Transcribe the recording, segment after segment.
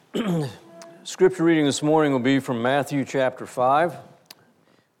Scripture reading this morning will be from Matthew chapter 5,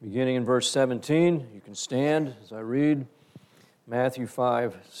 beginning in verse 17. You can stand as I read Matthew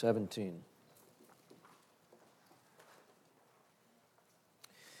 5:17.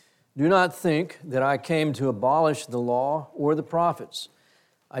 Do not think that I came to abolish the law or the prophets.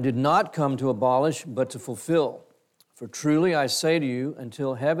 I did not come to abolish, but to fulfill. For truly I say to you,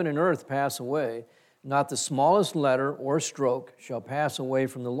 until heaven and earth pass away, not the smallest letter or stroke shall pass away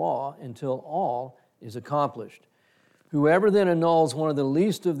from the law until all is accomplished. Whoever then annuls one of the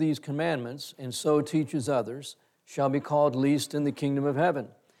least of these commandments and so teaches others shall be called least in the kingdom of heaven.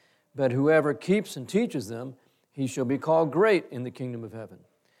 But whoever keeps and teaches them, he shall be called great in the kingdom of heaven.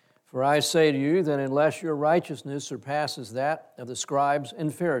 For I say to you that unless your righteousness surpasses that of the scribes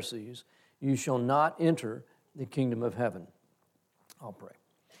and Pharisees, you shall not enter the kingdom of heaven. I'll pray.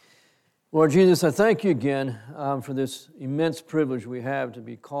 Lord Jesus, I thank you again for this immense privilege we have to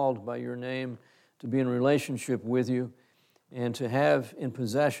be called by your name, to be in relationship with you, and to have in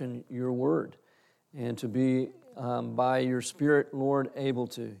possession your word, and to be, by your Spirit, Lord, able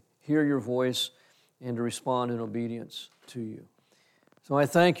to hear your voice and to respond in obedience to you. So I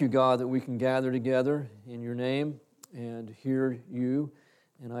thank you, God, that we can gather together in your name and hear you,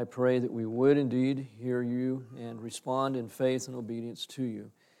 and I pray that we would indeed hear you and respond in faith and obedience to you,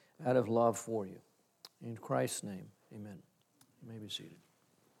 out of love for you. In Christ's name, amen. You may be seated.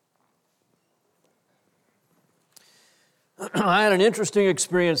 I had an interesting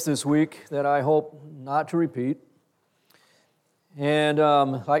experience this week that I hope not to repeat. And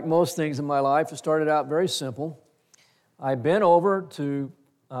like most things in my life, it started out very simple. I bent over to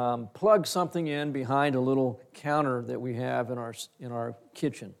plug something in behind a little counter that we have in our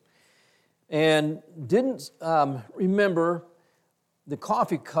kitchen, and didn't remember the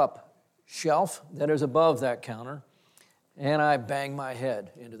coffee cup shelf that is above that counter, and I banged my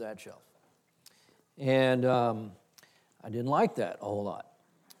head into that shelf. And I didn't like that a whole lot.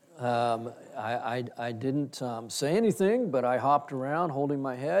 I didn't say anything, but I hopped around holding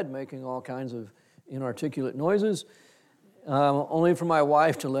my head, making all kinds of inarticulate noises, only for my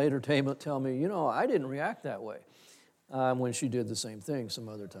wife to later tell me, I didn't react that way when she did the same thing some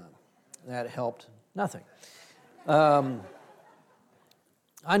other time. That helped nothing.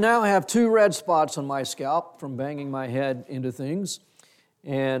 I now have 2 red spots on my scalp from banging my head into things,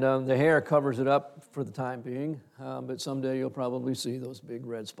 and the hair covers it up for the time being, but someday you'll probably see those big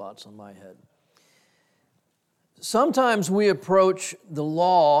red spots on my head. Sometimes we approach the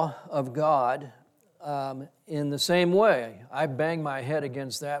law of God in the same way. I banged my head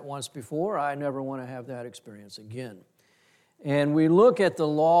against that once before. I never want to have that experience again. And we look at the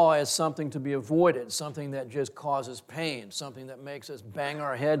law as something to be avoided, something that just causes pain, something that makes us bang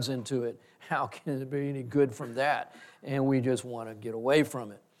our heads into it. How can it be any good from that? And we just want to get away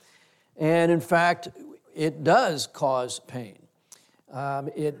from it. And in fact, it does cause pain.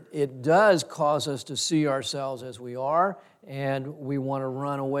 It does cause us to see ourselves as we are, and we want to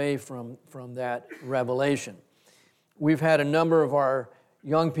run away from that revelation. We've had a number of our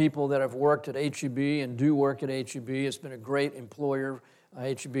young people that have worked at H-E-B and do work at H-E-B. It's been a great employer,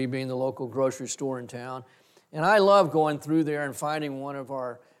 H-E-B being the local grocery store in town. And I love going through there and finding one of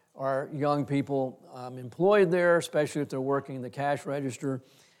our young people employed there, especially if they're working in the cash register.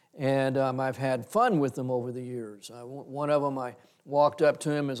 And I've had fun with them over the years. One of them, I walked up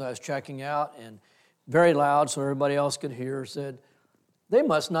to him as I was checking out, and very loud so everybody else could hear, said, "They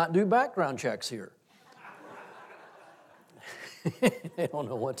must not do background checks here." They don't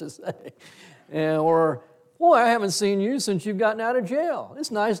know what to say. Or, "Boy, I haven't seen you since you've gotten out of jail.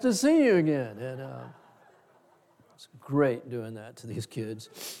 It's nice to see you again." And it's great doing that to these kids.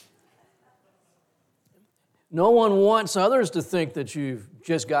 No one wants others to think that you've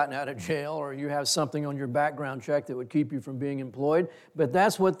just gotten out of jail or you have something on your background check that would keep you from being employed, but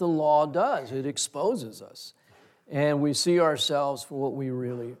that's what the law does. It exposes us, and we see ourselves for what we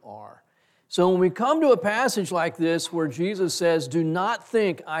really are. So when we come to a passage like this where Jesus says, "Do not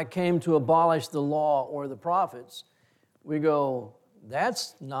think I came to abolish the law or the prophets," we go,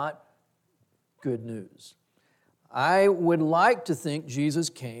 that's not good news. I would like to think Jesus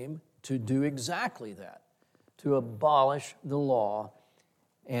came to do exactly that, to abolish the law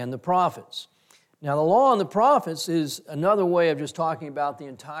and the prophets. Now, the law and the prophets is another way of just talking about the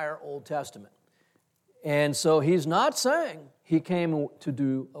entire Old Testament. And so he's not saying he came to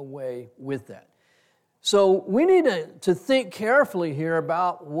do away with that. So we need to think carefully here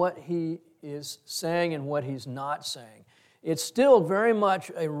about what he is saying and what he's not saying. It's still very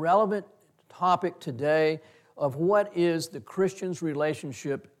much a relevant topic today of what is the Christian's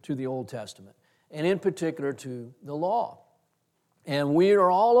relationship to the Old Testament, and in particular to the law. And we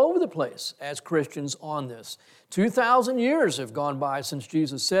are all over the place as Christians on this. 2,000 years have gone by since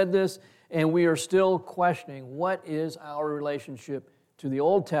Jesus said this, and we are still questioning what is our relationship to the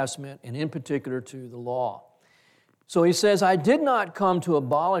Old Testament, and in particular to the law. So he says, I did not come to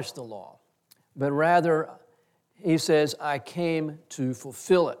abolish the law, but rather, he says, I came to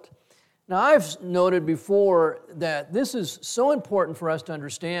fulfill it. Now, I've noted before that this is so important for us to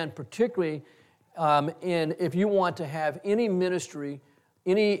understand, particularly if you want to have any ministry,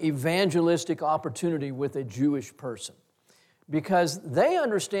 any evangelistic opportunity with a Jewish person, because they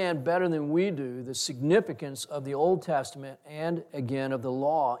understand better than we do the significance of the Old Testament and, again, of the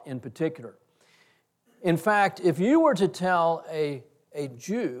law in particular. In fact, if you were to tell a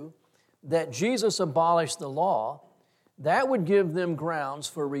Jew that Jesus abolished the law, that would give them grounds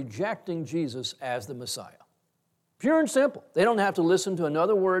for rejecting Jesus as the Messiah. Pure and simple. They don't have to listen to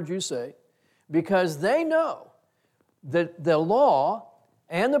another word you say, because they know that the law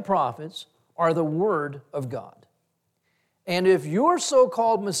and the prophets are the Word of God. And if your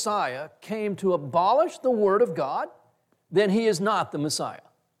so-called Messiah came to abolish the Word of God, then he is not the Messiah.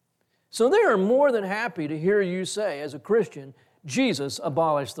 So they are more than happy to hear you say, as a Christian, Jesus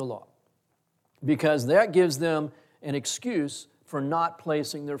abolished the law, because that gives them an excuse for not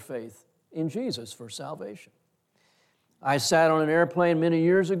placing their faith in Jesus for salvation. I sat on an airplane many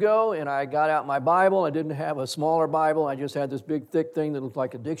years ago, and I got out my Bible. I didn't have a smaller Bible. I just had this big, thick thing that looked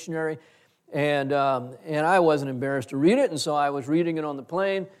like a dictionary. And I wasn't embarrassed to read it, and so I was reading it on the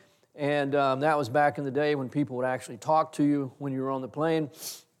plane. And that was back in the day when people would actually talk to you when you were on the plane.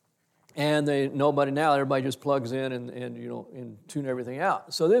 And everybody just plugs in and tune everything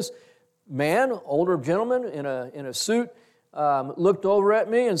out. So this man, older gentleman in a suit, looked over at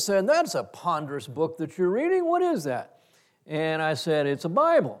me and said, "That's a ponderous book that you're reading. What is that?" And I said, "It's a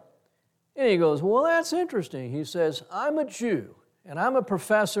Bible." And he goes, "Well, that's interesting." He says, "I'm a Jew, and I'm a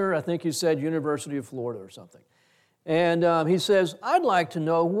professor," I think he said University of Florida or something. And he says, "I'd like to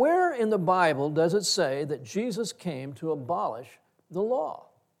know, where in the Bible does it say that Jesus came to abolish the law?"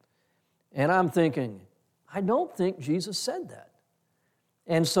 And I'm thinking, I don't think Jesus said that.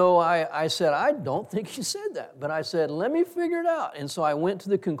 And so I said, I don't think he said that. But I said, let me figure it out. And so I went to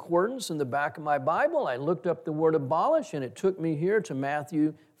the concordance in the back of my Bible. I looked up the word abolish, and it took me here to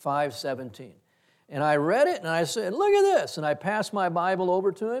Matthew 5:17. And I read it, and I said, look at this. And I passed my Bible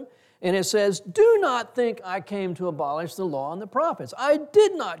over to him, and it says, "Do not think I came to abolish the law and the prophets. I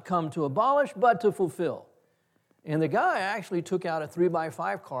did not come to abolish, but to fulfill." And the guy actually took out a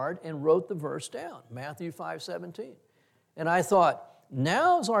 3x5 card and wrote the verse down, Matthew 5:17. And I thought,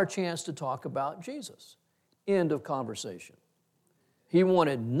 now's our chance to talk about Jesus. End of conversation. He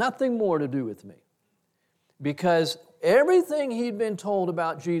wanted nothing more to do with me, because everything he'd been told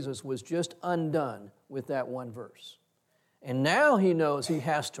about Jesus was just undone with that one verse. And now he knows he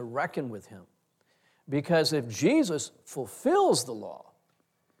has to reckon with him, because if Jesus fulfills the law,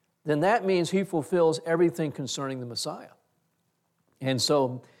 then that means he fulfills everything concerning the Messiah. And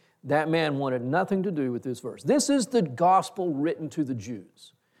so that man wanted nothing to do with this verse. This is the gospel written to the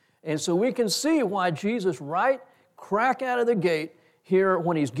Jews. And so we can see why Jesus, right crack out of the gate here,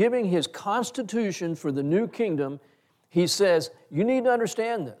 when he's giving his constitution for the new kingdom, he says, you need to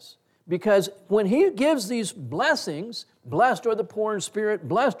understand this. Because when he gives these blessings, blessed are the poor in spirit,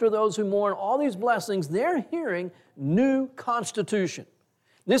 blessed are those who mourn, all these blessings, they're hearing new constitution.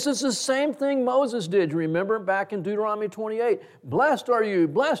 This is the same thing Moses did. You remember back in Deuteronomy 28, blessed are you,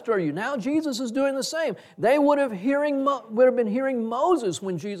 blessed are you. Now Jesus is doing the same. They would have been hearing Moses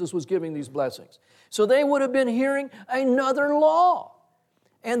when Jesus was giving these blessings. So they would have been hearing another law.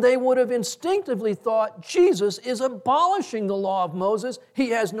 And they would have instinctively thought, Jesus is abolishing the law of Moses. He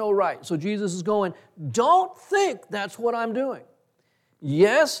has no right. So Jesus is going, don't think that's what I'm doing.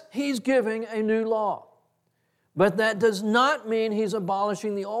 Yes, he's giving a new law. But that does not mean he's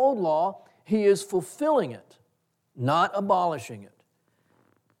abolishing the old law. He is fulfilling it, not abolishing it.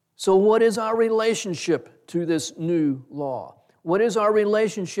 So what is our relationship to this new law? What is our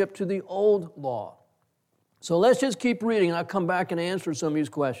relationship to the old law? So let's just keep reading, and I'll come back and answer some of these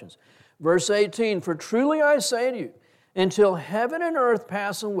questions. Verse 18, "For truly I say to you, until heaven and earth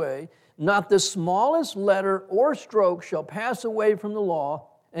pass away, not the smallest letter or stroke shall pass away from the law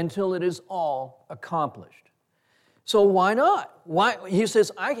until it is all accomplished." So why not? Why? He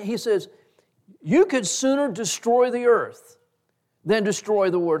says, you could sooner destroy the earth than destroy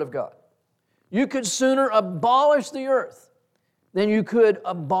the Word of God. You could sooner abolish the earth than you could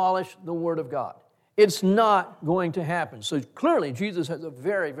abolish the Word of God. It's not going to happen. So clearly, Jesus has a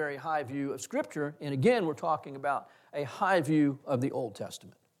very, very high view of Scripture. And again, we're talking about a high view of the Old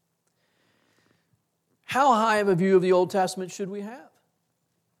Testament. How high of a view of the Old Testament should we have?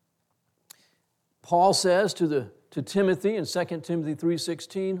 Paul says to Timothy in 2 Timothy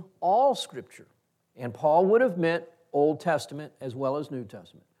 3:16, all Scripture, and Paul would have meant Old Testament as well as New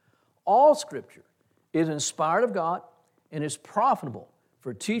Testament, all Scripture is inspired of God and is profitable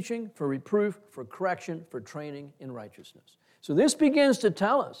for teaching, for reproof, for correction, for training in righteousness. So this begins to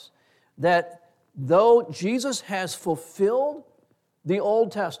tell us that though Jesus has fulfilled the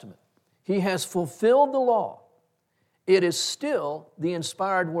Old Testament, he has fulfilled the law, it is still the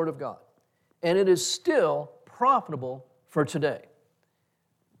inspired Word of God, and it is still profitable for today.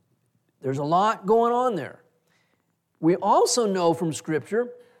 There's a lot going on there. We also know from Scripture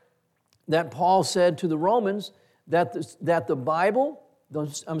that Paul said to the Romans that the Bible,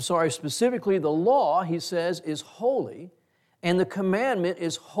 specifically the law, he says, is holy, and the commandment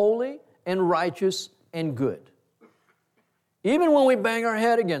is holy and righteous and good. Even when we bang our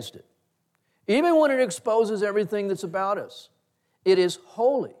head against it, even when it exposes everything that's about us, it is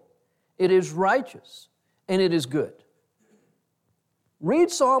holy, it is righteous, and it is good.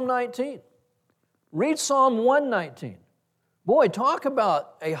 Read Psalm 19. Read Psalm 119. Boy, talk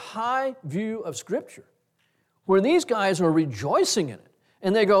about a high view of Scripture, where these guys are rejoicing in it.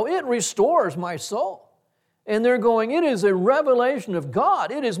 And they go, it restores my soul. And they're going, it is a revelation of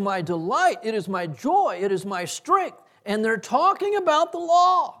God. It is my delight. It is my joy. It is my strength. And they're talking about the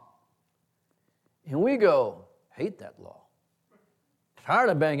law. And we go, hate that law. Tired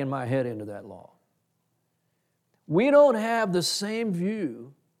of banging my head into that law. We don't have the same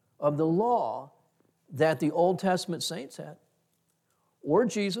view of the law that the Old Testament saints had, or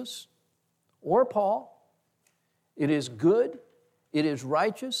Jesus, or Paul. It is good, it is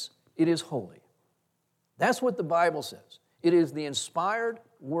righteous, it is holy. That's what the Bible says. It is the inspired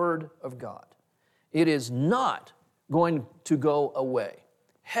Word of God. It is not going to go away.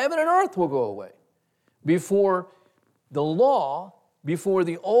 Heaven and earth will go away before the law, before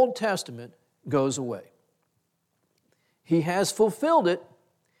the Old Testament goes away. He has fulfilled it.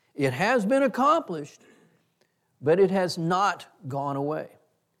 It has been accomplished, but it has not gone away.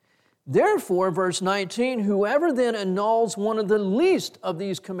 Therefore, verse 19, whoever then annuls one of the least of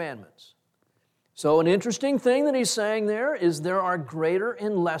these commandments. So an interesting thing that he's saying there is there are greater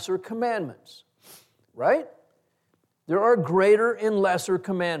and lesser commandments, right? There are greater and lesser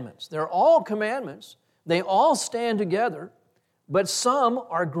commandments. They're all commandments. They all stand together, but some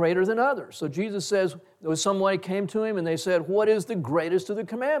are greater than others. So Jesus says, somebody came to him and they said, what is the greatest of the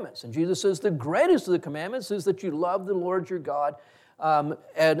commandments? And Jesus says, the greatest of the commandments is that you love the Lord your God and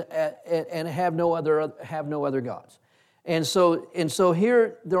have no other gods. And so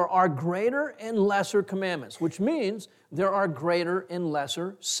here there are greater and lesser commandments, which means there are greater and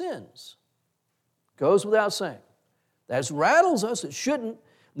lesser sins. Goes without saying. That rattles us. It shouldn't.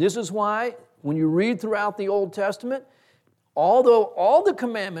 This is why when you read throughout the Old Testament, although all the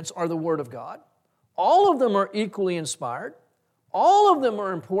commandments are the Word of God, all of them are equally inspired, all of them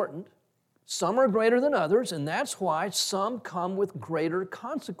are important, some are greater than others, and that's why some come with greater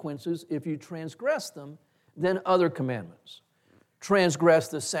consequences if you transgress them than other commandments. Transgress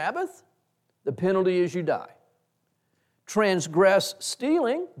the Sabbath, the penalty is you die. Transgress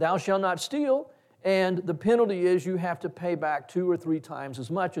stealing, thou shalt not steal, and the penalty is you have to pay back 2 or 3 times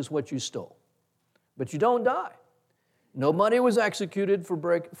as much as what you stole. But you don't die. Nobody was executed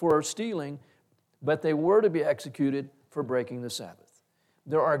for stealing, but they were to be executed for breaking the Sabbath.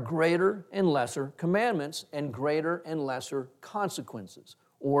 There are greater and lesser commandments and greater and lesser consequences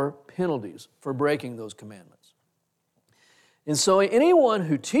or penalties for breaking those commandments. And so anyone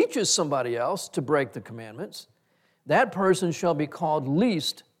who teaches somebody else to break the commandments, that person shall be called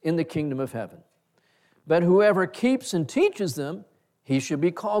least in the kingdom of heaven. But whoever keeps and teaches them, he shall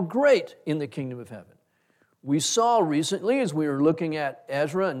be called great in the kingdom of heaven. We saw recently, as we were looking at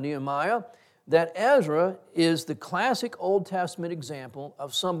Ezra and Nehemiah, that Ezra is the classic Old Testament example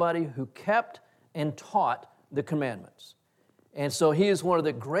of somebody who kept and taught the commandments. And so he is one of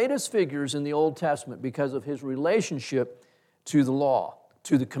the greatest figures in the Old Testament because of his relationship to the law,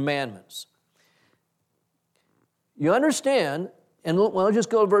 to the commandments. You understand, and let's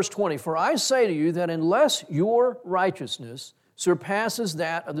just go to verse 20. For I say to you that unless your righteousness surpasses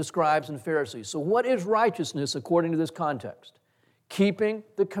that of the scribes and Pharisees. So what is righteousness according to this context? Keeping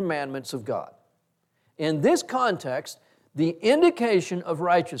the commandments of God. In this context, the indication of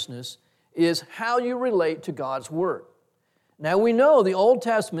righteousness is how you relate to God's Word. Now we know the Old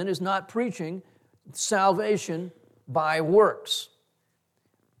Testament is not preaching salvation by works.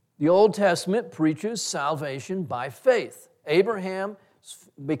 The Old Testament preaches salvation by faith. Abraham,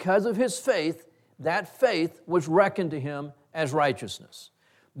 because of his faith, that faith was reckoned to him as righteousness.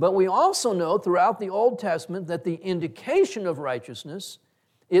 But we also know throughout the Old Testament that the indication of righteousness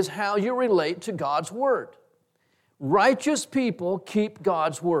is how you relate to God's Word. Righteous people keep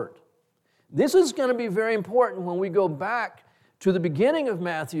God's Word. This is going to be very important when we go back to the beginning of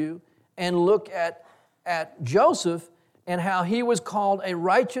Matthew and look at Joseph and how he was called a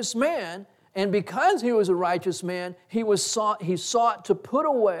righteous man. And because he was a righteous man, he sought to put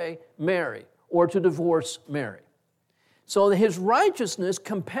away Mary or to divorce Mary. So his righteousness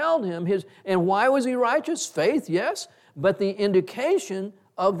compelled him. And why was he righteous? Faith, yes. But the indication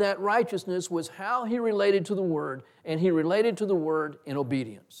of that righteousness was how he related to the Word, and he related to the Word in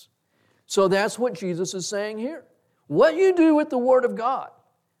obedience. So that's what Jesus is saying here. What you do with the Word of God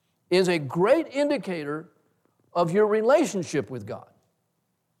is a great indicator of your relationship with God.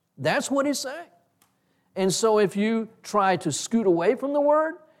 That's what he's saying. And so if you try to scoot away from the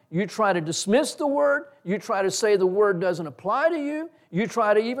Word, you try to dismiss the Word, you try to say the Word doesn't apply to you, you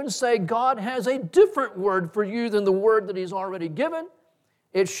try to even say God has a different word for you than the word that He's already given,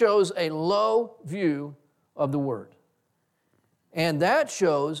 it shows a low view of the Word. And that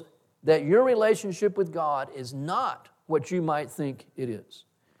shows that your relationship with God is not what you might think it is.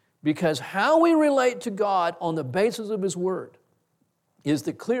 Because how we relate to God on the basis of His Word is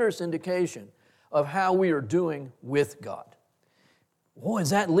the clearest indication of how we are doing with God. Oh, is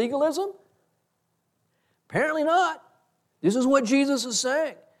that legalism? Apparently not. This is what Jesus is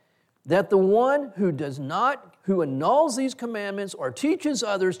saying, that the one who annuls these commandments or teaches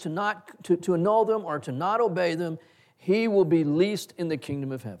others to annul them or to not obey them, he will be least in the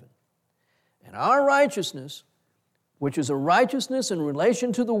kingdom of heaven. And our righteousness, which is a righteousness in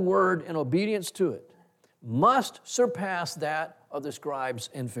relation to the Word and obedience to it, must surpass that of the scribes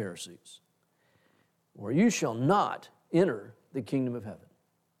and Pharisees, or you shall not enter the kingdom of heaven.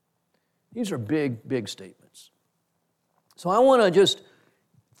 These are big, big statements. So I want to just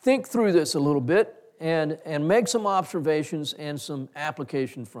think through this a little bit and make some observations and some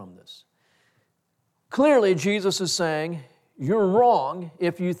application from this. Clearly, Jesus is saying, you're wrong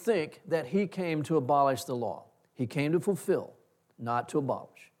if you think that He came to abolish the law. He came to fulfill, not to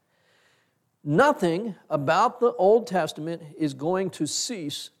abolish. Nothing about the Old Testament is going to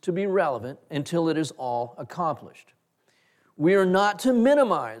cease to be relevant until it is all accomplished. We are not to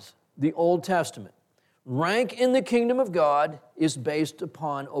minimize the Old Testament. Rank in the kingdom of God is based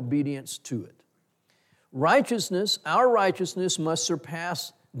upon obedience to it. Righteousness, our righteousness must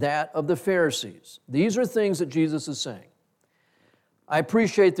surpass that of the Pharisees. These are things that Jesus is saying. I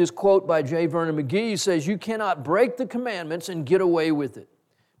appreciate this quote by J. Vernon McGee. He says, you cannot break the commandments and get away with it,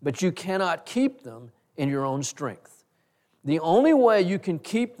 but you cannot keep them in your own strength. The only way you can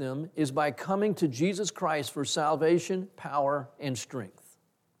keep them is by coming to Jesus Christ for salvation, power, and strength.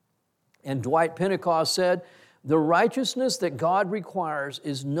 And Dwight Pentecost said, the righteousness that God requires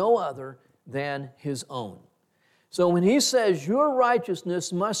is no other than His own. So when He says your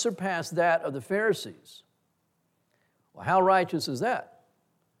righteousness must surpass that of the Pharisees, well, how righteous is that?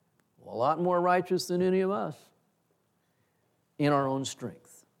 Well, a lot more righteous than any of us in our own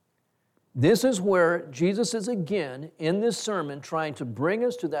strength. This is where Jesus is again in this sermon trying to bring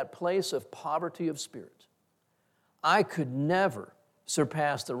us to that place of poverty of spirit. I could never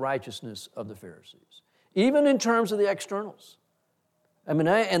surpass the righteousness of the Pharisees, even in terms of the externals. And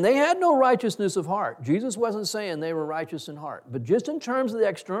they had no righteousness of heart. Jesus wasn't saying they were righteous in heart, but just in terms of the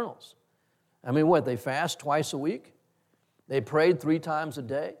externals. They fast twice a week? They prayed 3 times a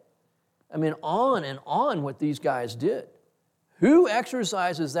day? On and on what these guys did. Who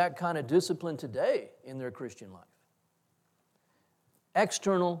exercises that kind of discipline today in their Christian life?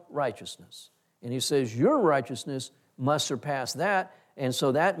 External righteousness. And He says your righteousness must surpass that, and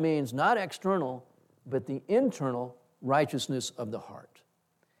so that means not external, but the internal righteousness of the heart.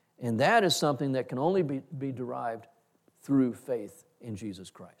 And that is something that can only be derived through faith in Jesus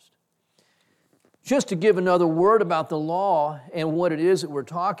Christ. Just to give another word about the law and what it is that we're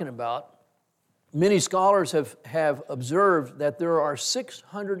talking about, many scholars have observed that there are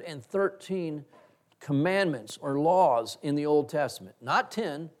 613 commandments or laws in the Old Testament. Not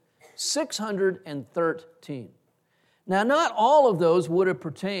 10, 613. Now, not all of those would have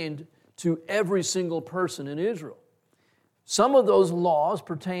pertained to every single person in Israel. Some of those laws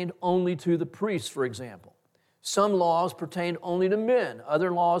pertained only to the priests, for example. Some laws pertained only to men.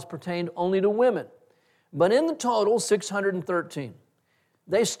 Other laws pertained only to women. But in the total, 613.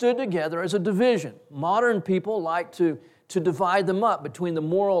 They stood together as a division. Modern people like to divide them up between the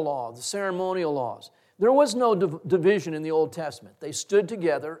moral law, the ceremonial laws. There was no division in the Old Testament. They stood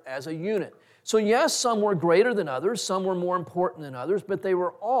together as a unit. So yes, some were greater than others, some were more important than others, but they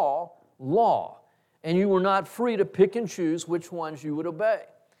were all law. And you were not free to pick and choose which ones you would obey.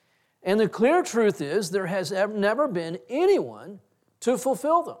 And the clear truth is there has never been anyone to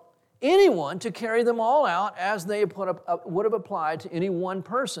fulfill them, anyone to carry them all out as they would have applied to any one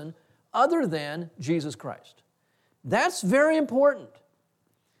person other than Jesus Christ. That's very important.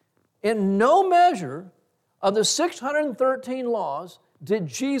 In no measure of the 613 laws did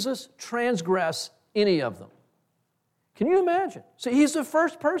Jesus transgress any of them. Can you imagine? See, he's the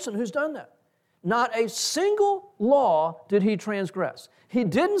first person who's done that. Not a single law did he transgress. He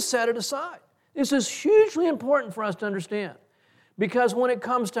didn't set it aside. This is hugely important for us to understand, because when it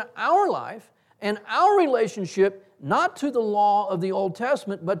comes to our life and our relationship, not to the law of the Old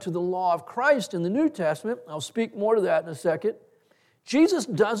Testament, but to the law of Christ in the New Testament, I'll speak more to that in a second, Jesus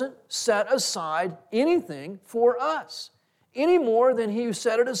doesn't set aside anything for us any more than he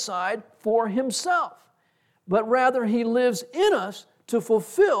set it aside for himself, but rather he lives in us to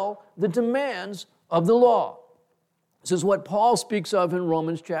fulfill the demands of the law. This is what Paul speaks of in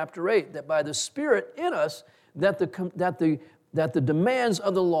Romans chapter 8, that by the Spirit in us, that the demands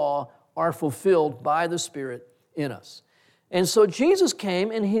of the law are fulfilled by the Spirit in us. And so Jesus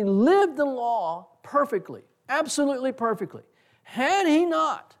came and he lived the law perfectly, absolutely perfectly. Had he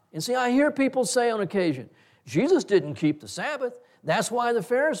not, and see, I hear people say on occasion, Jesus didn't keep the Sabbath. That's why the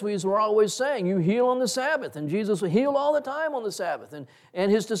Pharisees were always saying, you heal on the Sabbath. And Jesus healed all the time on the Sabbath.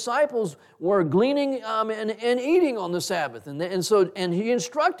 And his disciples were gleaning and eating on the Sabbath. And he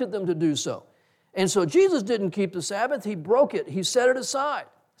instructed them to do so. And so Jesus didn't keep the Sabbath. He broke it. He set it aside.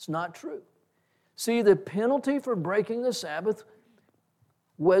 It's not true. See, the penalty for breaking the Sabbath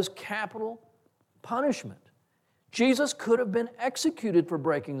was capital punishment. Jesus could have been executed for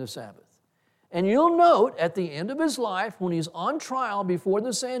breaking the Sabbath. And you'll note at the end of his life, when he's on trial before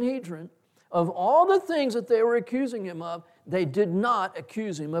the Sanhedrin, of all the things that they were accusing him of, they did not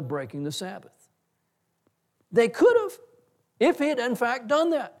accuse him of breaking the Sabbath. They could have, if he had in fact done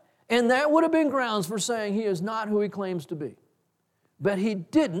that. And that would have been grounds for saying he is not who he claims to be. But he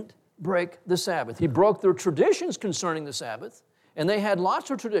didn't break the Sabbath. He broke their traditions concerning the Sabbath, and they had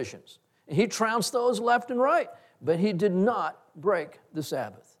lots of traditions. And he trounced those left and right, but he did not break the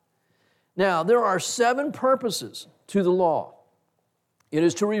Sabbath. Now, there are 7 purposes to the law. It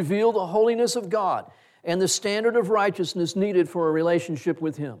is to reveal the holiness of God and the standard of righteousness needed for a relationship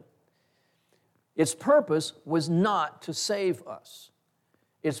with him. Its purpose was not to save us.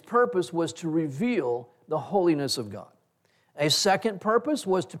 Its purpose was to reveal the holiness of God. A second purpose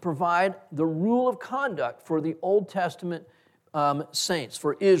was to provide the rule of conduct for the Old Testament saints,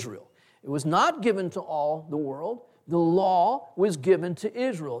 for Israel. It was not given to all the world. The law was given to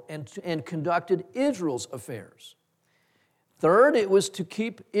Israel and conducted Israel's affairs. Third, it was to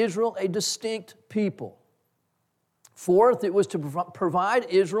keep Israel a distinct people. Fourth, it was to provide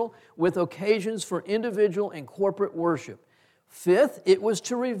Israel with occasions for individual and corporate worship. Fifth, it was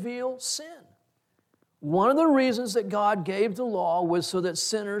to reveal sin. One of the reasons that God gave the law was so that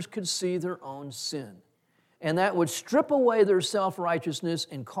sinners could see their own sin. And that would strip away their self-righteousness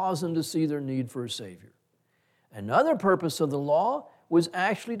and cause them to see their need for a Savior. Another purpose of the law was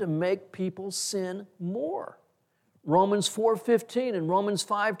actually to make people sin more. Romans 4:15 and Romans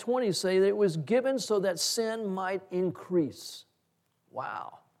 5:20 say that it was given so that sin might increase.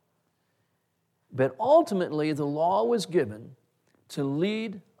 Wow. But ultimately, the law was given to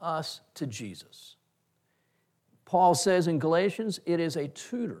lead us to Jesus. Paul says in Galatians, it is a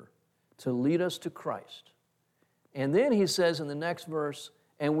tutor to lead us to Christ. And then he says in the next verse,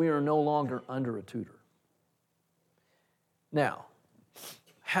 and we are no longer under a tutor. Now,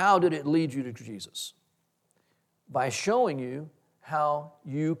 how did it lead you to Jesus? By showing you how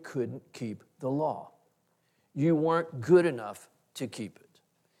you couldn't keep the law. You weren't good enough to keep it.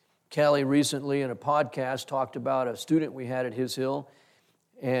 Kelly recently in a podcast talked about a student we had at His Hill,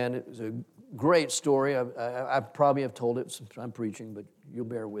 and it was a great story. I probably have told it since I'm preaching, but you'll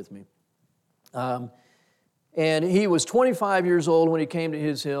bear with me. And he was 25 years old when he came to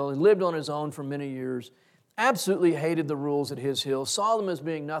His Hill. He lived on his own for many years. Absolutely hated the rules at His Hill. Saw them as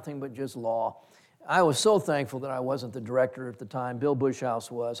being nothing but just law. I was so thankful that I wasn't the director at the time. Bill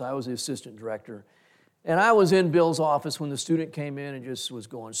Bushhouse was. I was the assistant director. And I was in Bill's office when the student came in and just was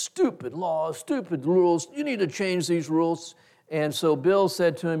going, stupid laws, stupid rules. You need to change these rules. And so Bill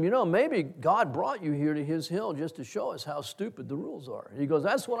said to him, maybe God brought you here to His Hill just to show us how stupid the rules are. And he goes,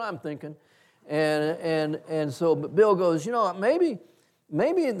 that's what I'm thinking. And so Bill goes, maybe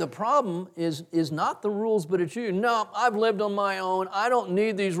the problem is not the rules, but it's you. No, I've lived on my own. I don't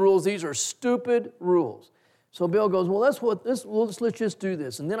need these rules. These are stupid rules. So Bill goes, well, let's just do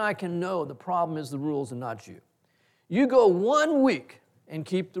this, and then I can know the problem is the rules and not you. You go 1 week and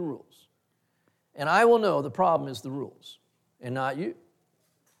keep the rules, and I will know the problem is the rules and not you.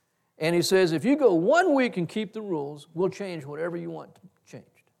 And he says, if you go 1 week and keep the rules, we'll change whatever you want changed.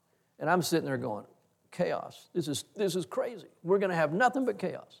 And I'm sitting there going, chaos. This is crazy. We're going to have nothing but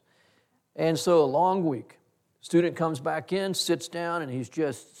chaos. And so a long week. Student comes back in, sits down, and he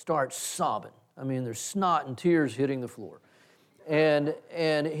just starts sobbing. I mean, there's snot and tears hitting the floor. And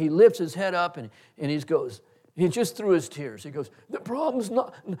he lifts his head up, and he just through his tears, he goes, the problem's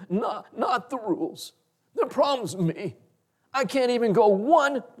not the rules. The problem's me. I can't even go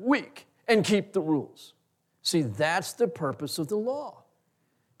 1 week and keep the rules. See, that's the purpose of the law,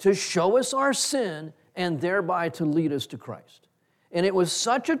 to show us our sin and thereby to lead us to Christ. And it was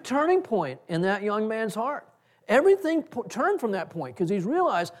such a turning point in that young man's heart. Everything turned from that point because he's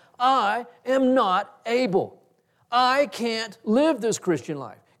realized, I am not able. I can't live this Christian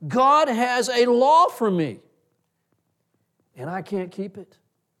life. God has a law for me, and I can't keep it.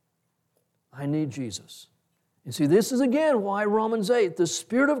 I need Jesus. And see, this is again why Romans 8, the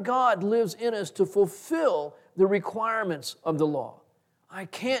Spirit of God lives in us to fulfill the requirements of the law. I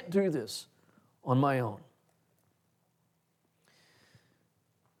can't do this on my own.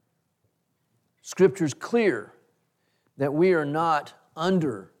 Scripture's clear that we are not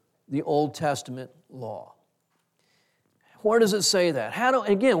under the Old Testament law. Where does it say that?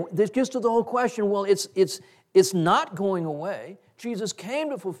 Again, this gets to the whole question, well, it's not going away. Jesus came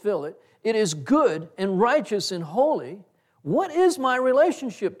to fulfill it. It is good and righteous and holy. What is my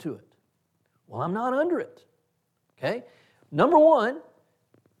relationship to it? Well, I'm not under it. Okay? Number one,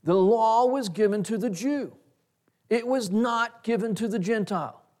 the law was given to the Jew. It was not given to the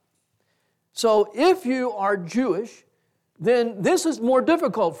Gentile. So if you are Jewish, then this is more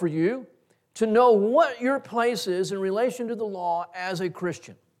difficult for you to know what your place is in relation to the law as a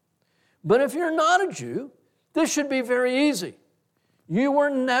Christian. But if you're not a Jew, this should be very easy. You were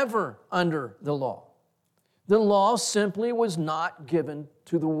never under the law. The law simply was not given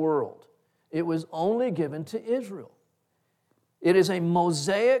to the world. It was only given to Israel. It is a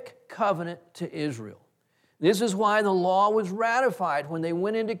Mosaic covenant to Israel. This is why the law was ratified when they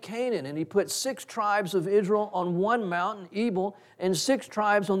went into Canaan, and he put 6 tribes of Israel on one mountain, Ebal, and 6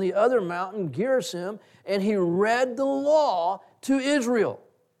 tribes on the other mountain, Gerizim, and he read the law to Israel.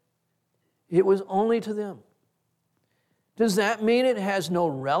 It was only to them. Does that mean it has no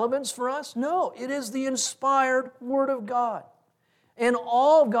relevance for us? No, it is the inspired Word of God. And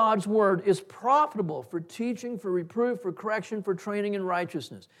all God's Word is profitable for teaching, for reproof, for correction, for training in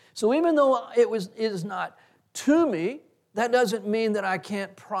righteousness. So even though it is not to me, that doesn't mean that I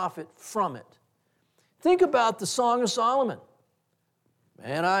can't profit from it. Think about the Song of Solomon.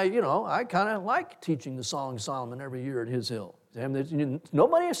 And I kind of like teaching the Song of Solomon every year at His Hill.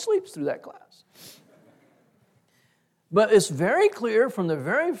 Nobody sleeps through that class. But it's very clear from the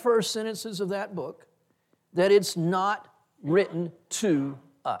very first sentences of that book that it's not written to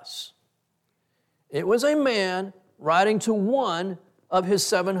us. It was a man writing to one of his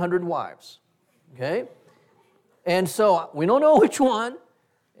 700 wives. Okay? And so we don't know which one,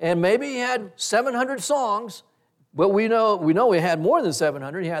 and maybe he had 700 songs, but we know he had more than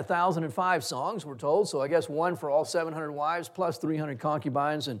 700. He had 1,005 songs, we're told, so I guess one for all 700 wives plus 300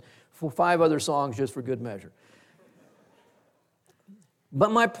 concubines and 5 other songs just for good measure.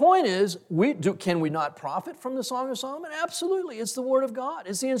 But my point is, can we not profit from the Song of Solomon? Absolutely. It's the Word of God.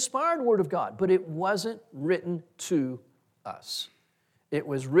 It's the inspired Word of God. But it wasn't written to us. It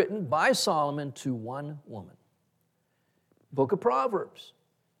was written by Solomon to one woman. Book of Proverbs.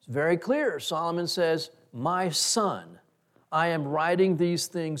 It's very clear. Solomon says, my son, I am writing these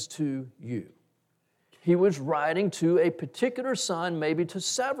things to you. He was writing to a particular son, maybe to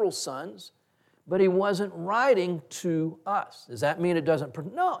several sons, but he wasn't writing to us. Does that mean it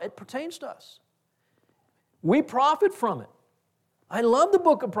doesn't? No, it pertains to us. We profit from it. I love the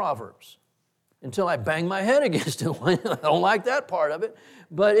book of Proverbs until I bang my head against it. I don't like that part of it.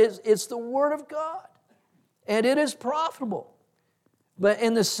 But it's the Word of God, and it is profitable. But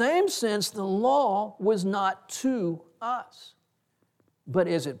in the same sense, the law was not to us. But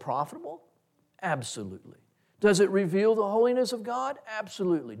is it profitable? Absolutely. Does it reveal the holiness of God?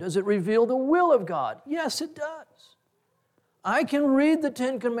 Absolutely. Does it reveal the will of God? Yes, it does. I can read the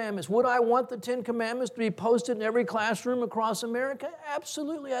 10 Commandments. Would I want the 10 Commandments to be posted in every classroom across America?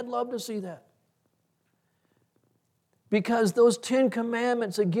 Absolutely, I'd love to see that. Because those 10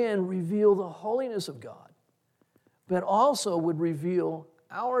 Commandments, again, reveal the holiness of God, but also would reveal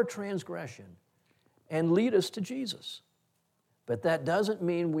our transgression and lead us to Jesus. But that doesn't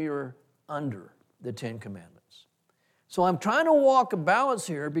mean we are under the 10 Commandments. So I'm trying to walk a balance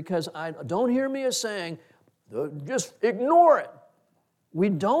here because don't hear me as saying, just ignore it. We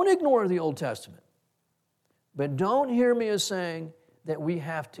don't ignore the Old Testament. But don't hear me as saying that we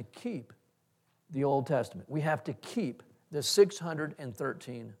have to keep the Old Testament. We have to keep the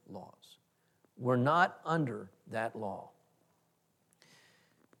 613 laws. We're not under that law.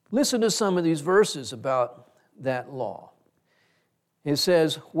 Listen to some of these verses about that law. It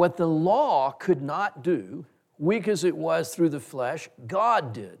says, what the law could not do, weak as it was through the flesh,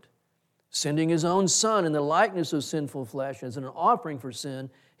 God did. Sending his own Son in the likeness of sinful flesh as an offering for sin,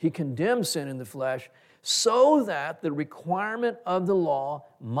 he condemned sin in the flesh, so that the requirement of the law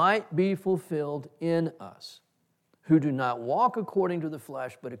might be fulfilled in us, who do not walk according to the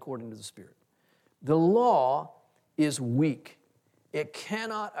flesh, but according to the Spirit. The law is weak. It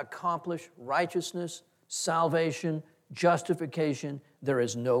cannot accomplish righteousness, salvation, justification. There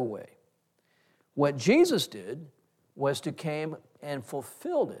is no way. What Jesus did was to came and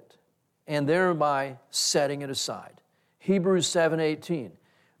fulfilled it, and thereby setting it aside. Hebrews 7:18.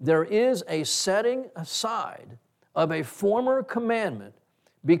 There is a setting aside of a former commandment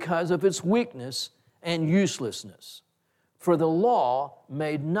because of its weakness and uselessness. For the law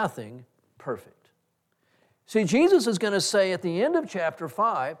made nothing perfect. See, Jesus is going to say at the end of chapter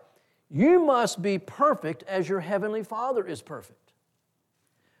 5, you must be perfect as your heavenly Father is perfect.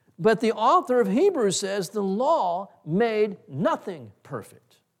 But the author of Hebrews says the law made nothing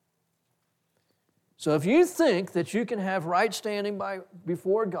perfect. So if you think that you can have right standing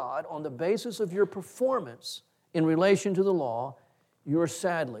before God on the basis of your performance in relation to the law, you're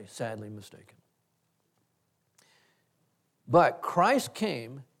sadly mistaken. But Christ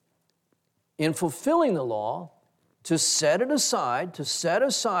came in fulfilling the law to set it aside, to set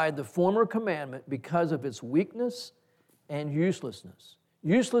aside the former commandment because of its weakness and uselessness.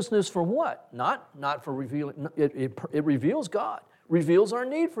 Uselessness for what? Not for revealing, it reveals God, reveals our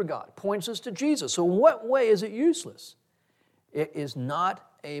need for God, points us to Jesus. So in what way is it useless? It is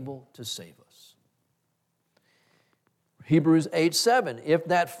not able to save us. Hebrews 8:7, if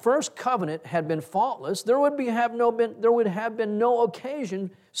that first covenant had been faultless, there would have been no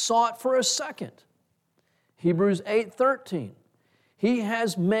occasion sought for a second. Hebrews 8:13, he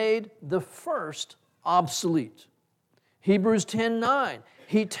has made the first obsolete. Hebrews 10:9,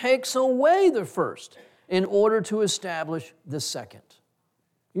 he takes away the first in order to establish the second.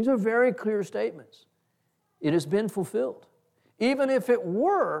 These are very clear statements. It has been fulfilled. Even if it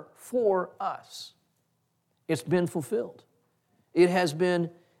were for us, it's been fulfilled. It has been,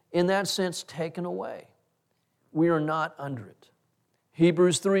 in that sense, taken away. We are not under it.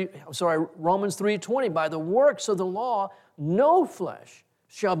 Romans 3:20, by the works of the law, no flesh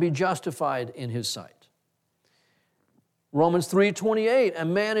shall be justified in his sight. Romans 3:28, a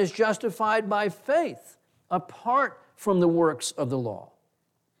man is justified by faith apart from the works of the law.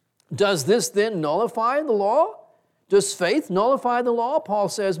 Does this then nullify the law? Does faith nullify the law? Paul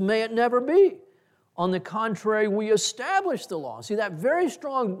says, may it never be. On the contrary, we establish the law. See that very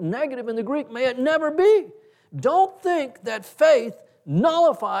strong negative in the Greek, may it never be. Don't think that faith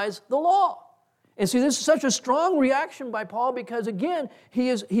nullifies the law. And see, this is such a strong reaction by Paul because, again,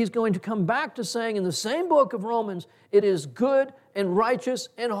 he's going to come back to saying in the same book of Romans, it is good and righteous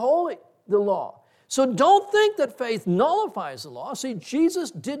and holy, the law. So don't think that faith nullifies the law. See,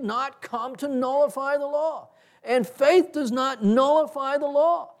 Jesus did not come to nullify the law. And faith does not nullify the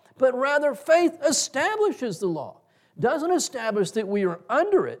law, but rather faith establishes the law. Doesn't establish that we are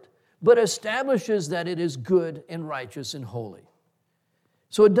under it, but establishes that it is good and righteous and holy.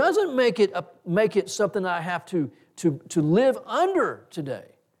 So it doesn't make it something I have to live under today.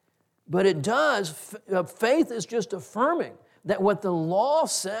 But it does, faith is just affirming that what the law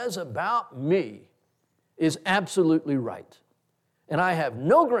says about me is absolutely right. And I have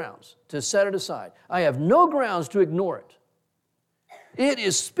no grounds to set it aside. I have no grounds to ignore it. It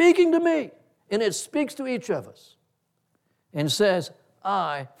is speaking to me, and it speaks to each of us, and says,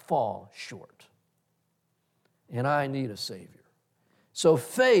 I fall short, and I need a Savior. So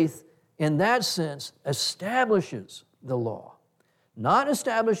faith, in that sense, establishes the law. Not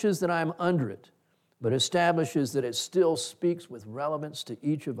establishes that I'm under it, but establishes that it still speaks with relevance to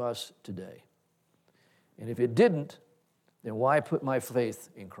each of us today. And if it didn't, then why put my faith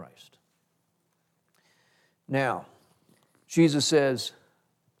in Christ? Now, Jesus says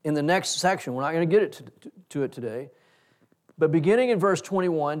in the next section, we're not going to get to it today, but beginning in verse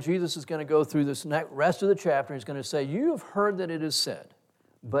 21, Jesus is going to go through this rest of the chapter. He's going to say, you have heard that it is said,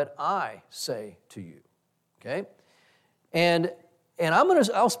 but I say to you. Okay? And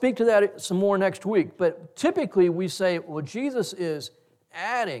I'll speak to that some more next week, but typically we say, well, Jesus is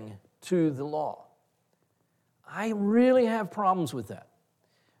adding to the law. I really have problems with that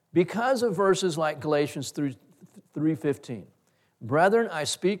because of verses like Galatians 3:15. Brethren, I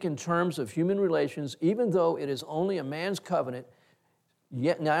speak in terms of human relations, even though it is only a man's covenant,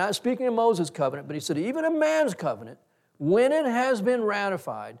 Yet, now, not speaking of Moses' covenant, but he said, even a man's covenant, when it has been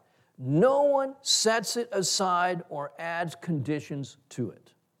ratified, no one sets it aside or adds conditions to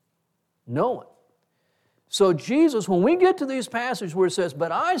it. No one. So Jesus, when we get to these passages where it says,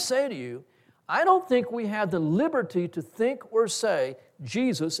 but I say to you, I don't think we have the liberty to think or say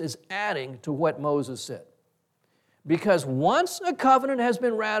Jesus is adding to what Moses said. Because once a covenant has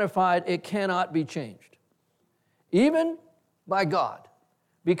been ratified, it cannot be changed. Even by God.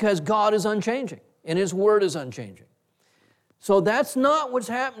 Because God is unchanging and His Word is unchanging. So that's not what's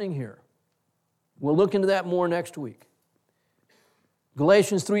happening here. We'll look into that more next week.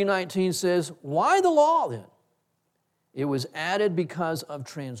 Galatians 3:19 says, why the law then? It was added because of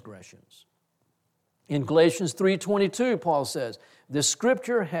transgressions. In Galatians 3:22, Paul says, the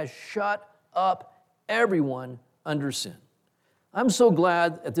Scripture has shut up everyone under sin. I'm so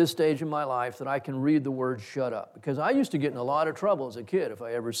glad at this stage in my life that I can read the word shut up, because I used to get in a lot of trouble as a kid if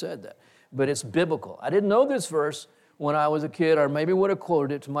I ever said that. But it's biblical. I didn't know this verse when I was a kid, or maybe would have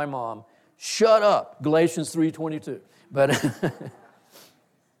quoted it to my mom. Shut up, Galatians 3:22. But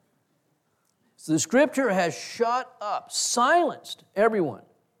so the Scripture has shut up, silenced everyone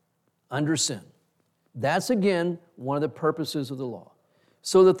under sin. That's, again, one of the purposes of the law,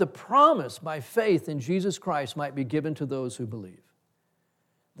 so that the promise by faith in Jesus Christ might be given to those who believe.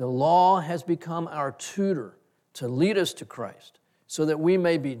 The law has become our tutor to lead us to Christ, so that we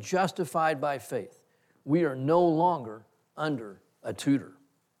may be justified by faith. We are no longer under a tutor.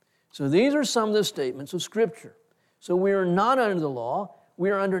 So these are some of the statements of Scripture. So we are not under the law,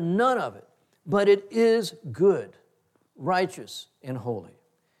 we are under none of it, but it is good, righteous, and holy.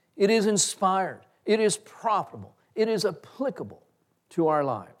 It is inspired, it is profitable, it is applicable to our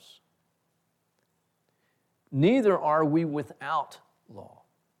lives. Neither are we without law.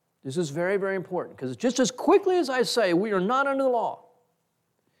 This is very, very important, because just as quickly as I say we are not under the law,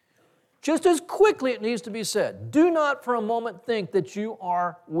 just as quickly it needs to be said, do not for a moment think that you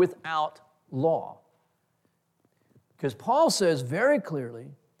are without law. Because Paul says very clearly,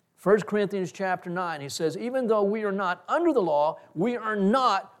 1 Corinthians chapter 9, he says, even though we are not under the law, we are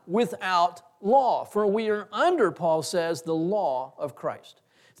not without law. For we are under, Paul says, the law of Christ.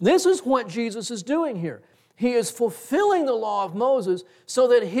 This is what Jesus is doing here. He is fulfilling the law of Moses so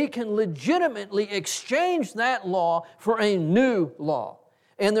that he can legitimately exchange that law for a new law.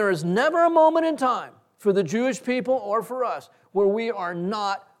 And there is never a moment in time for the Jewish people or for us where we are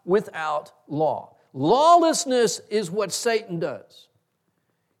not without law. Lawlessness is what Satan does.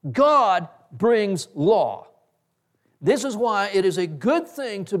 God brings law. This is why it is a good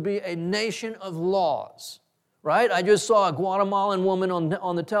thing to be a nation of laws, right? I just saw a Guatemalan woman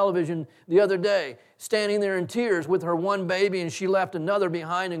on the television the other day standing there in tears with her one baby, and she left another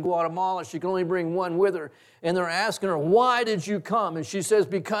behind in Guatemala. She could only bring one with her. And they're asking her, why did you come? And she says,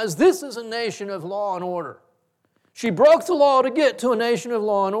 because this is a nation of law and order. She broke the law to get to a nation of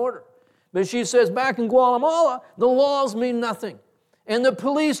law and order. But she says, back in Guatemala, the laws mean nothing. And the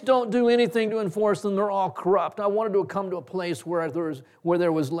police don't do anything to enforce them. They're all corrupt. I wanted to come to a place where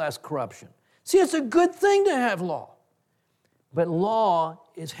there was less corruption. See, it's a good thing to have law. But law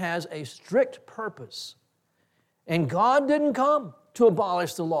has a strict purpose. And God didn't come to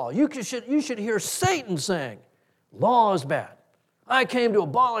abolish the law. You should hear Satan saying, law is bad. I came to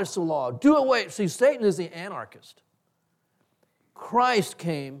abolish the law. Do away. See, Satan is the anarchist. Christ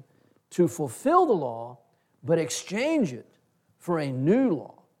came to fulfill the law, but exchange it for a new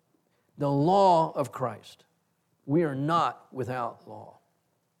law, the law of Christ. We are not without law.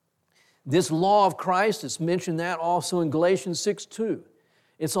 This law of Christ, it's mentioned that also in Galatians 6:2.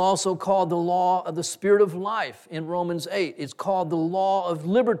 It's also called the law of the Spirit of life in Romans 8. It's called the law of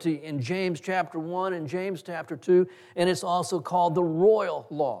liberty in James chapter 1 and James chapter 2. And it's also called the royal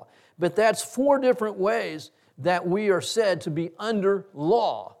law. But that's 4 different ways that we are said to be under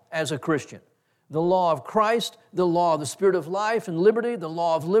law as a Christian. The law of Christ, the law of the Spirit of life and liberty, the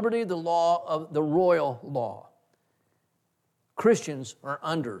law of liberty, the law of the royal law. Christians are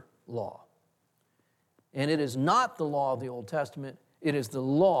under law. And it is not the law of the Old Testament. It is the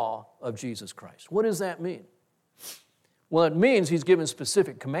law of Jesus Christ. What does that mean? Well, it means He's given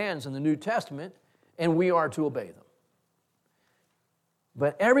specific commands in the New Testament, and we are to obey them.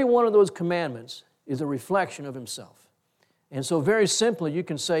 But every one of those commandments is a reflection of Himself. And so very simply, you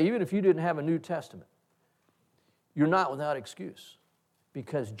can say, even if you didn't have a New Testament, you're not without excuse,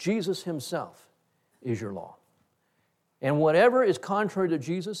 because Jesus Himself is your law. And whatever is contrary to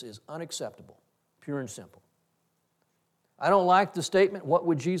Jesus is unacceptable, pure and simple. I don't like the statement, what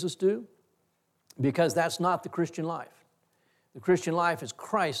would Jesus do? Because that's not the Christian life. The Christian life is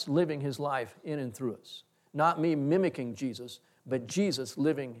Christ living His life in and through us. Not me mimicking Jesus, but Jesus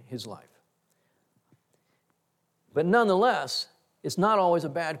living his life. But nonetheless, it's not always a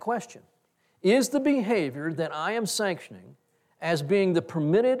bad question. Is the behavior that I am sanctioning as being the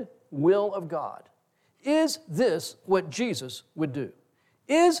permitted will of God, is this what Jesus would do?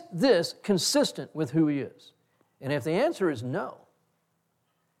 Is this consistent with who he is? And if the answer is no,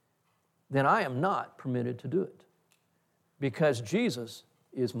 then I am not permitted to do it, because Jesus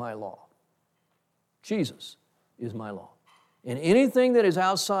is my law. Jesus is my law. And anything that is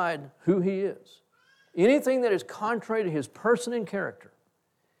outside who he is, anything that is contrary to his person and character,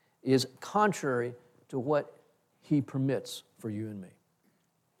 is contrary to what he permits for you and me.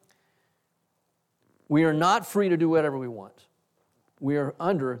 We are not free to do whatever we want. We are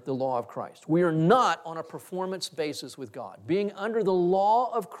under the law of Christ. We are not on a performance basis with God. Being under the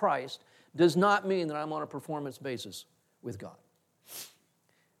law of Christ does not mean that I'm on a performance basis with God.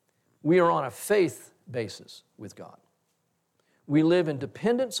 We are on a faith basis with God. We live in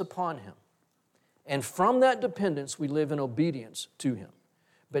dependence upon him. And from that dependence, we live in obedience to him.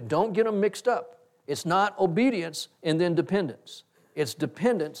 But don't get them mixed up. It's not obedience and then dependence. It's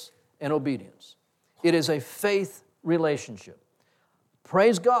dependence and obedience. It is a faith relationship.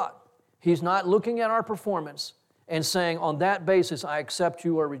 Praise God. He's not looking at our performance and saying, on that basis, I accept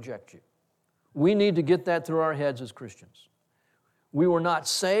you or reject you. We need to get that through our heads as Christians. We were not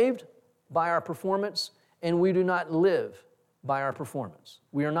saved by our performance, and we do not live by our performance.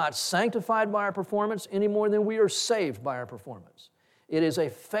 We are not sanctified by our performance any more than we are saved by our performance. It is a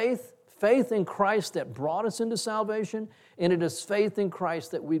faith in Christ that brought us into salvation, and it is faith in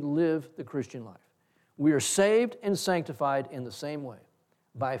Christ that we live the Christian life. We are saved and sanctified in the same way,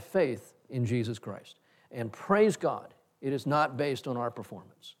 by faith in Jesus Christ. And praise God, it is not based on our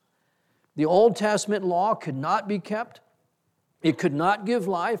performance. The Old Testament law could not be kept. It could not give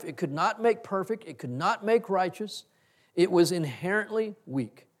life. It could not make perfect. It could not make righteous. It was inherently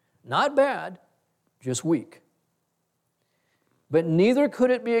weak. Not bad, just weak. But neither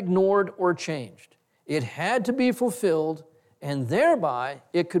could it be ignored or changed. It had to be fulfilled, and thereby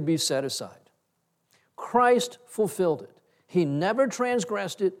it could be set aside. Christ fulfilled it. He never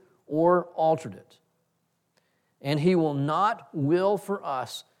transgressed it or altered it. And he will not will for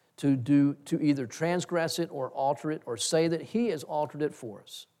us to either transgress it or alter it or say that he has altered it for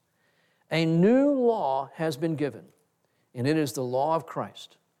us. A new law has been given, and it is the law of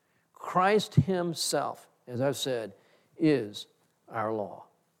Christ. Christ himself, as I've said, is our law.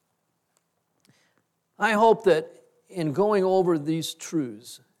 I hope that in going over these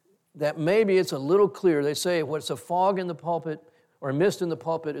truths, that maybe it's a little clearer. They say what's a fog in the pulpit or a mist in the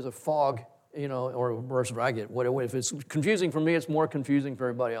pulpit is a fog, or worse, I get. If it's confusing for me, it's more confusing for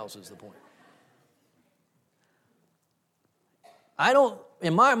everybody else is the point.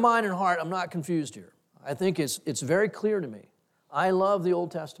 In my mind and heart, I'm not confused here. I think it's very clear to me. I love the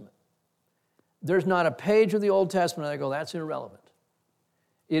Old Testament. There's not a page of the Old Testament that I go, that's irrelevant.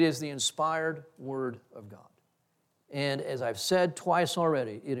 It is the inspired Word of God. And as I've said twice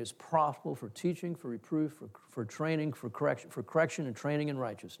already, it is profitable for teaching, for reproof, for training, for correction and training in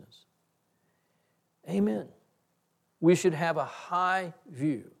righteousness. Amen. We should have a high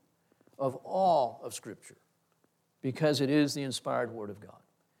view of all of Scripture because it is the inspired Word of God.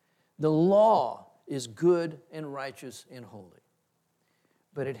 The law is good and righteous and holy,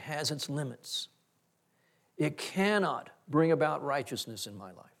 but it has its limits. It cannot bring about righteousness in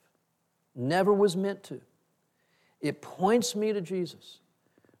my life. Never was meant to. It points me to Jesus,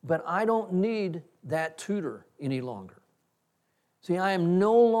 but I don't need that tutor any longer. See, I am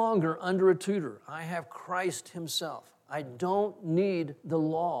no longer under a tutor. I have Christ himself. I don't need the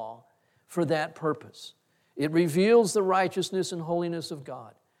law for that purpose. It reveals the righteousness and holiness of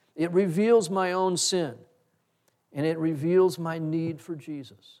God. It reveals my own sin, and it reveals my need for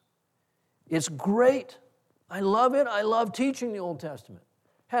Jesus. It's great. I love it. I love teaching the Old Testament.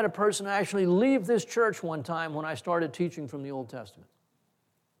 Had a person actually leave this church one time when I started teaching from the Old Testament.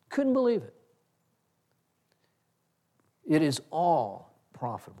 Couldn't believe it. It is all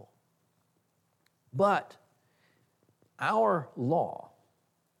profitable. But our law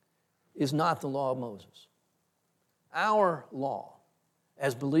is not the law of Moses. Our law,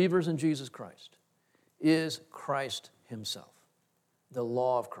 as believers in Jesus Christ, is Christ himself, the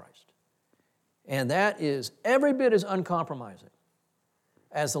law of Christ. And that is every bit as uncompromising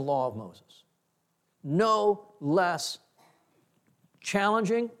as the law of Moses. No less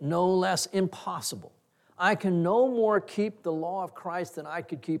challenging, no less impossible. I can no more keep the law of Christ than I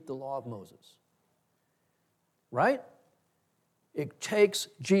could keep the law of Moses. Right? It takes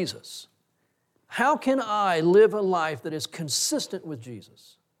Jesus. How can I live a life that is consistent with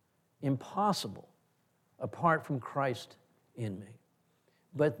Jesus? Impossible apart from Christ in me.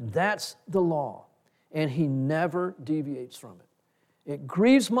 But that's the law, and he never deviates from it. It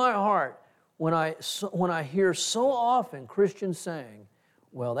grieves my heart when I hear so often Christians saying,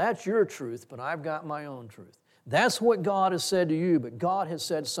 well, that's your truth, but I've got my own truth. That's what God has said to you, but God has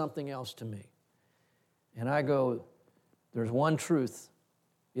said something else to me. And I go, there's one truth,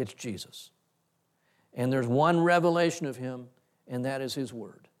 it's Jesus. And there's one revelation of him, and that is his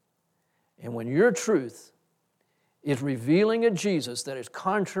word. And when your truth is revealing a Jesus that is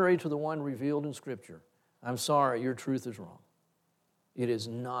contrary to the one revealed in Scripture, I'm sorry, your truth is wrong. It is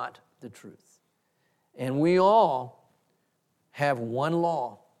not the truth. And we all have one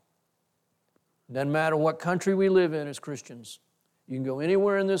law. Doesn't matter what country we live in as Christians. You can go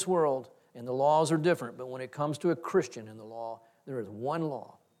anywhere in this world, and the laws are different, but when it comes to a Christian in the law, there is one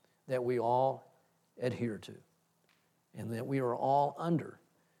law that we all adhere to and that we are all under,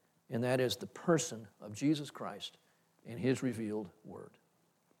 and that is the person of Jesus Christ and his revealed word.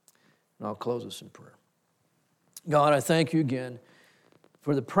 And I'll close this in prayer. God, I thank you again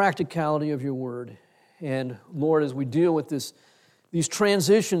for the practicality of your word. And Lord, as we deal with these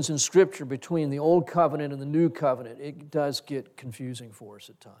transitions in Scripture between the Old Covenant and the New Covenant, it does get confusing for us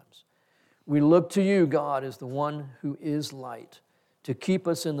at times. We look to you, God, as the one who is light, to keep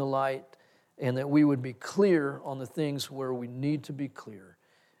us in the light, and that we would be clear on the things where we need to be clear,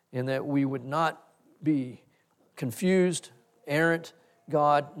 and that we would not be confused, errant,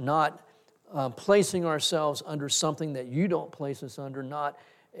 God, not placing ourselves under something that you don't place us under, not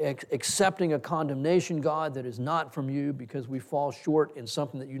accepting a condemnation, God, that is not from you because we fall short in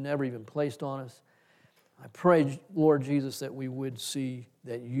something that you never even placed on us. I pray, Lord Jesus, that we would see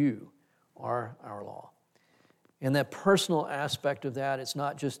that you are our law. And that personal aspect of that, it's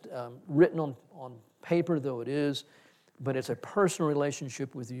not just written on paper, though it is, but it's a personal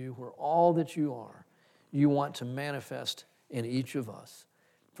relationship with you where all that you are, you want to manifest in each of us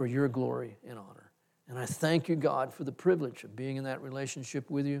for your glory and honor. And I thank you, God, for the privilege of being in that relationship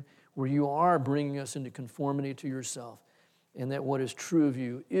with you where you are bringing us into conformity to yourself, and that what is true of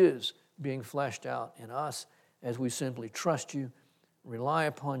you is being fleshed out in us as we simply trust you, rely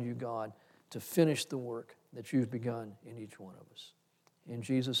upon you, God, to finish the work that you've begun in each one of us. In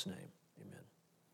Jesus' name, amen.